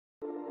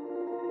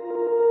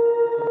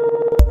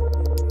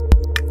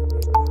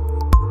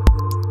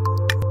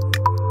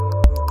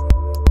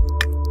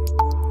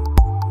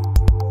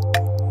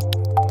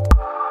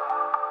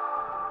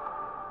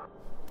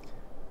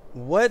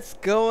What's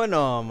going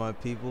on, my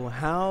people?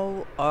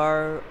 How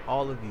are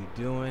all of you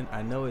doing?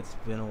 I know it's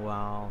been a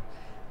while.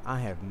 I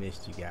have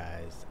missed you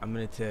guys. I'm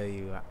gonna tell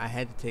you, I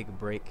had to take a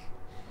break,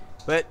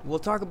 but we'll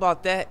talk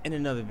about that in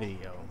another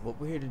video.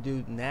 What we're here to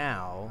do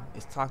now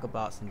is talk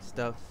about some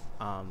stuff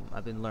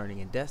I've been learning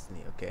in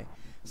Destiny. Okay,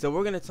 so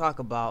we're gonna talk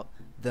about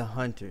the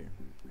Hunter.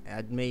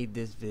 I made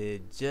this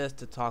vid just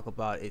to talk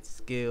about its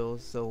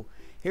skills. So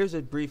here's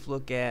a brief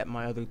look at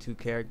my other two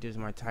characters,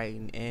 my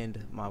Titan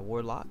and my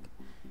Warlock.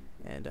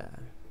 And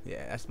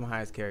yeah, that's my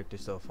highest character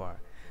so far,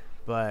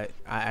 but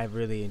I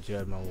really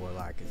enjoyed my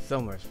Warlock. It's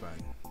so much fun.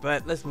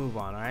 But let's move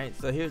on. Alright,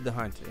 so here's the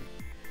Hunter.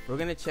 We're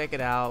gonna check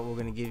it out. We're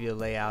gonna give you a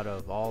layout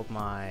of all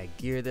my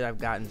gear that I've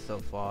gotten so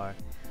far,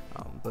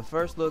 but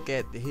first look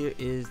at here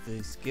is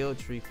the skill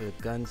tree for the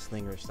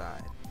Gunslinger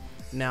side.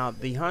 Now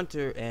the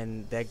Hunter,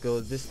 and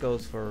this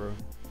goes for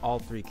all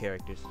three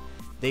characters,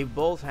 they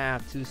both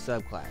have two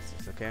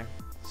subclasses. Okay,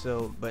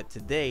 so but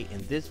today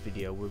in this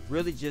video we're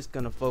really just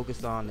going to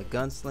focus on the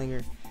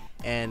Gunslinger,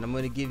 and I'm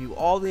going to give you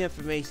all the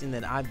information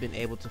that I've been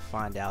able to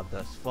find out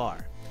thus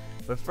far.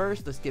 But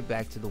first, let's get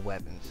back to the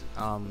weapons.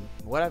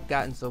 What I've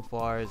gotten so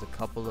far is a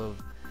couple of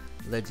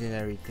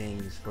legendary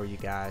things for you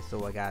guys.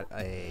 So I got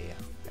a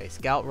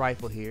scout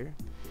rifle here,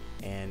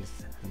 and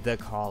it's the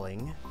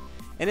Calling,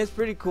 and it's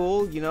pretty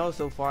cool, you know.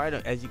 So far,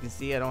 as you can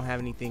see, I don't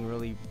have anything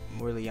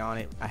really on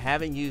it. I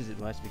haven't used it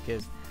much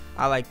because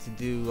I like to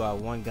do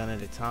one gun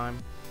at a time,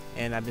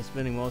 and I've been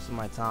spending most of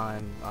my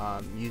time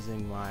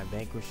using my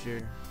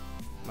Vanquisher,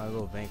 my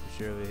little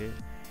Vanquisher over here.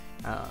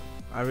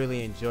 I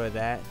really enjoy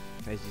that,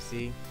 as you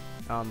see.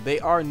 They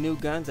are new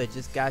guns. I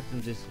just got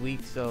them this week,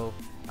 so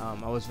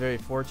I was very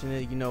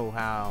fortunate. You know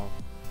how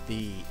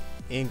the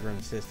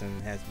Ingram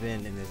system has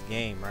been in this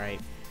game, right?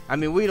 I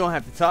mean, we don't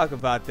have to talk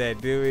about that,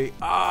 do we?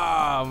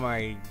 Oh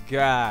my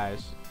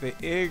gosh, the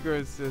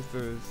Ingram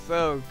system is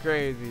so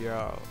crazy,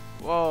 y'all.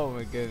 Oh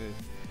my goodness.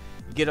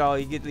 You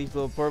get these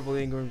little purple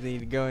Ingrams, and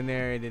you go in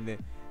there, and then the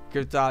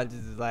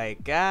cryptologist is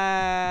like,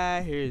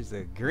 here's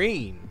a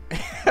green.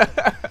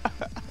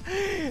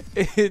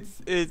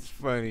 it's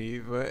funny,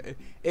 but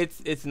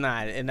it's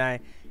not, and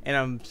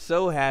I'm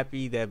so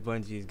happy that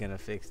Bungie is gonna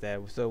fix that.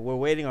 So we're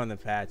waiting on the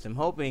patch. I'm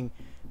hoping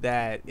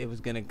that it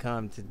was gonna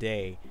come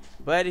today,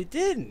 but it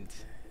didn't.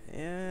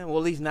 Yeah, well,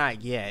 at least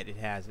not yet. It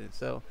hasn't.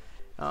 So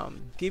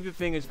keep your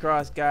fingers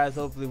crossed, guys.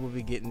 Hopefully we'll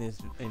be getting this,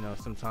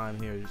 sometime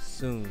here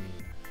soon.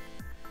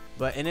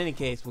 But in any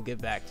case, we'll get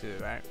back to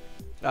it,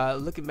 right?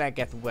 Looking back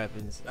at the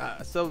weapons,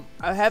 so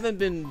I haven't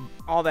been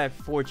all that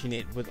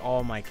fortunate with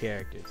all my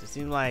characters. It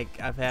seems like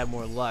I've had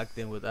more luck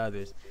than with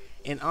others.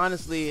 And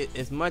honestly,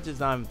 as much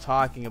as I'm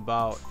talking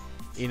about,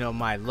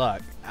 my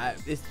luck,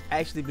 it's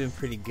actually been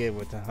pretty good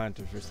with the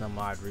Hunter for some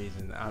odd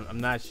reason. I'm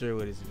not sure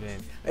what it's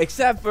been,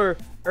 except for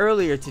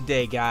earlier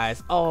today,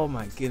 guys. Oh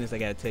my goodness, I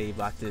gotta tell you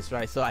about this,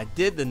 right? So I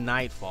did the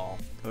Nightfall,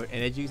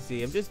 and as you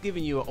see, I'm just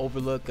giving you an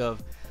overlook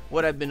of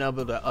what I've been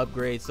able to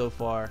upgrade so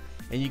far,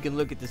 and you can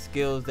look at the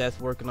skills that's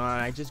working on.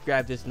 I just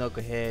grabbed this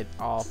knucklehead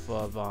off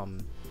of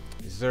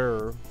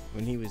Zur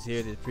when he was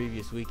here the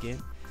previous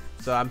weekend,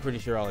 so I'm pretty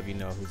sure all of you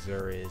know who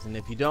Zur is, and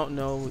if you don't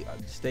know,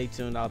 stay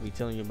tuned. I'll be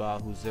telling you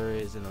about who Zur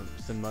is in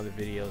some other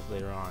videos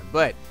later on.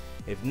 But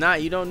if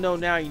not, you don't know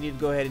now, you need to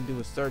go ahead and do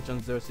a search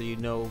on Zur so you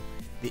know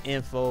the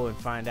info and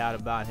find out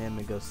about him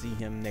and go see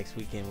him next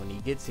weekend when he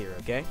gets here.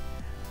 Okay,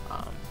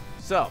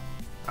 so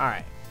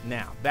alright,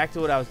 now back to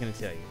what I was going to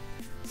tell you.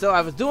 So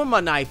I was doing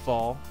my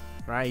Nightfall,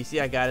 right? You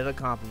see, I got it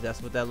accomplished.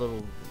 That's what that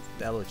little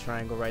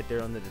triangle right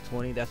there under the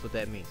 20, that's what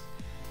that means.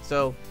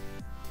 So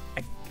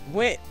I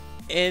went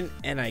in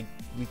and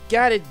we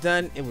got it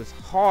done. It was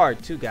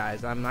hard too,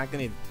 guys. I'm not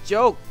gonna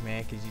joke,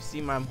 man, because you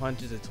see my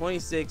Hunters at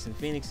 26, and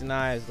Phoenix and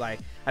I is like,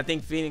 I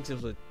think Phoenix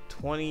was a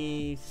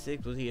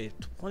 26, was he at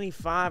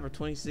 25 or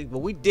 26? But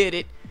we did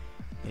it.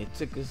 It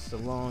took us a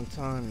long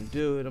time to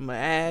do it. I'm gonna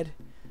add,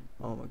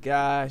 oh my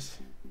gosh,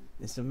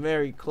 and some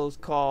very close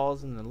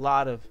calls, and a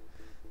lot of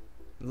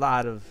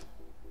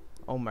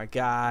oh my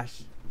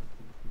gosh,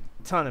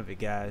 ton of it,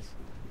 guys.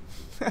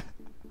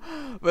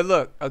 But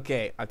look,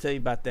 okay, I'll tell you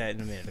about that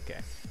in a minute.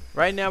 Okay,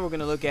 right now we're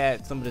gonna look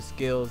at some of the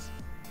skills,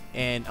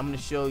 and I'm gonna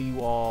show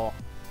you all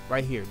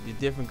right here the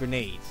different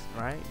grenades.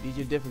 Right, these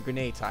are different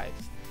grenade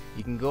types.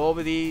 You can go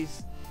over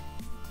these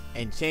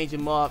and change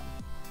them up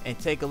and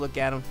take a look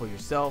at them for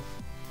yourself.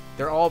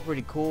 They're all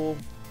pretty cool.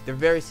 They're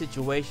very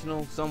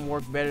situational. Some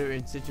work better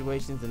in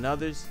situations than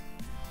others.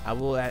 I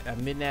will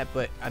admit that,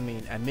 but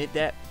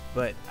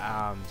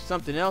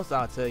something else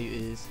I'll tell you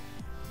is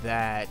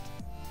that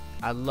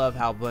I love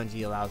how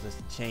Bungie allows us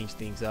to change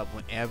things up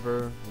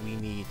whenever we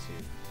need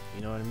to.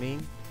 You know what I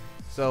mean?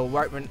 So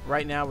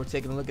right now we're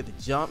taking a look at the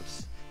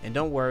jumps, and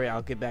don't worry,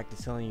 I'll get back to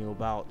telling you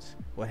about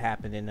what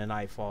happened in the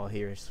Nightfall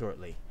here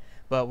shortly.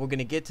 But we're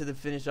gonna get to the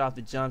finish off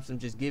the jumps. I'm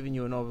just giving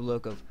you an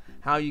overlook of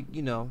how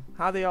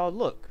how they all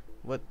look.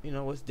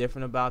 What's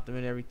different about them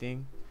and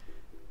everything.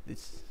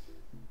 It's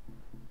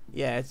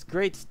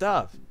great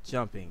stuff,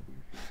 jumping.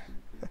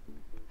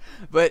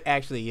 But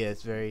actually, yeah,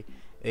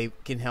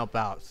 it can help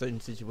out certain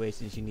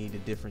situations. You need a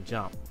different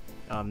jump.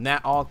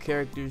 Not all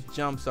characters'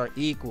 jumps are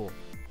equal,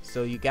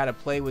 so you got to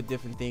play with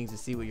different things to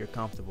see what you're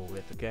comfortable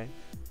with. Okay.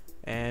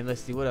 And let's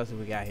see what else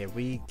we got here.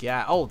 We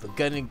got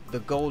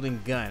the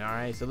golden gun. All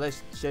right, so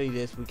let's show you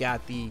this. We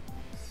got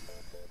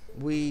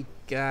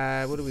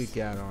what do we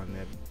got on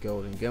that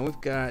golden gun?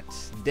 We've got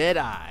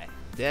Deadeye.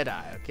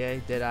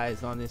 Okay, Deadeye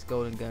is on this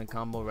golden gun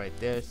combo right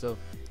there. So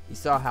you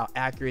saw how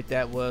accurate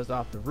that was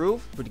off the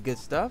roof. Pretty good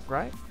stuff,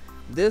 right?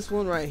 This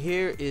one right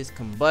here is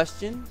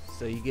combustion.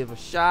 So you give a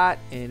shot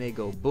and they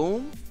go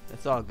boom.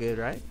 That's all good,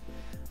 right?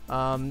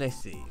 Let's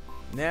see.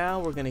 Now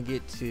we're gonna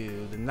get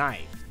to the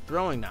knife.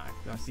 Throwing knife.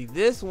 Now see,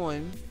 this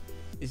one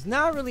is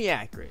not really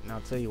accurate, and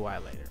I'll tell you why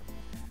later.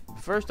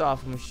 First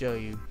off, I'm going to show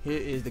you, here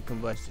is the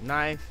combustion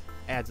knife.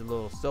 Adds a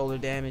little solar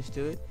damage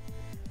to it.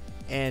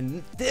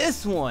 And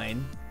this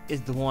one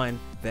is the one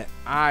that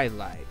I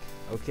like,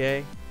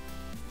 okay?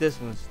 This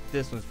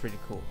one's pretty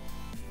cool.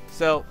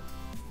 So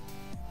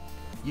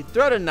you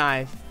throw the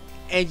knife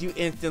and you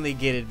instantly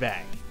get it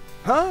back.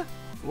 Huh?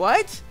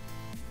 What?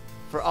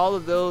 For all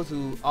of those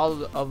who,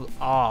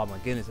 oh my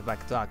goodness, if I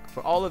could talk.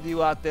 For all of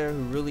you out there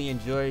who really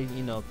enjoy,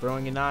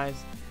 throwing your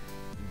knives,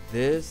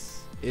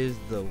 this is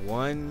the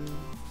one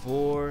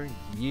for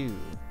you.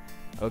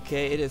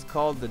 Okay, it is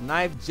called the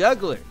Knife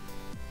Juggler.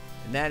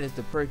 And that is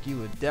the perk you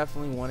would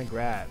definitely want to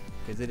grab,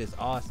 because it is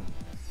awesome.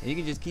 And you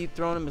can just keep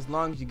throwing them as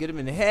long as you get them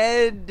in the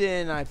head,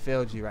 and I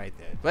failed you right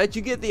there. But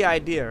you get the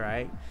idea,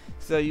 right?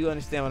 So you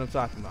understand what I'm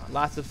talking about.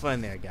 Lots of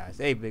fun there, guys.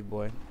 Hey, big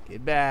boy,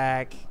 get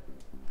back.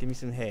 Give me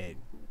some head.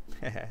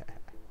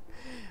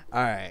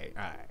 Alright.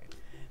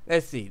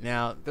 Let's see.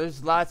 Now,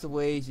 there's lots of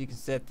ways you can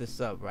set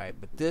this up, right?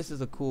 But this is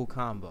a cool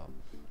combo.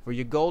 For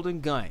your golden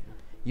gun,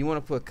 you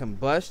want to put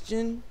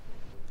combustion,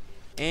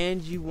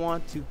 and you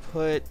want to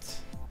put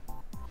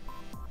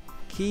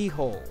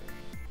keyhole.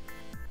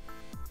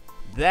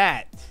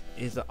 That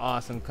is an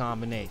awesome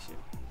combination.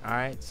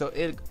 Alright, so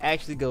it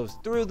actually goes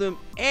through them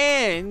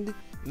and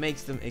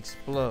makes them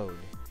explode.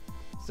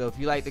 So if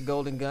you like the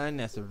golden gun,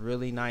 that's a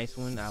really nice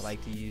one. I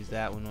like to use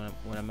that one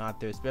when I'm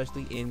out there,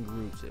 especially in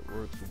groups. It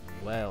works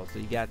well. So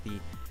you got the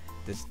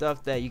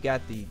stuff that you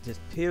got the just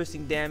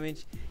piercing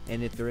damage,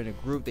 and if they're in a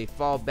group, they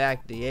fall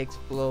back, they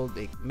explode,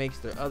 it makes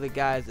their other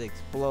guys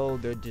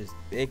explode. They're just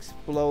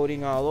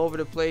exploding all over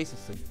the place.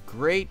 It's a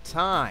great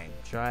time.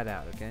 Try it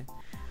out, okay?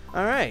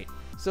 All right.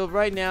 So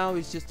right now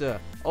it's just a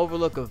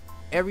overlook of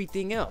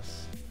everything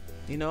else.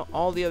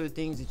 All the other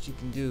things that you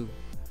can do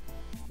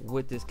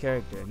with this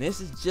character, and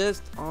this is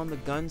just on the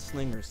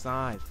gunslinger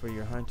side for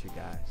your hunter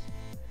guys.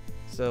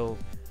 So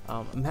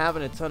I'm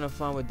having a ton of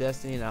fun with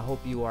Destiny, and I hope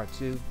you are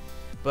too.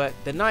 But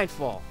the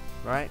Nightfall,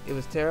 right? It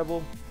was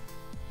terrible.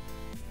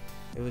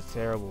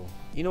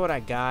 You know what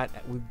I got?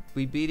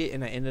 We beat it,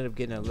 and I ended up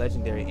getting a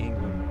legendary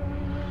Ingram,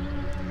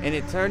 and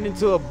it turned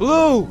into a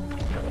blue.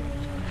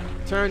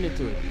 Turned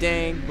into a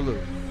dang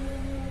blue.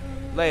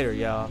 Later,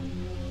 y'all.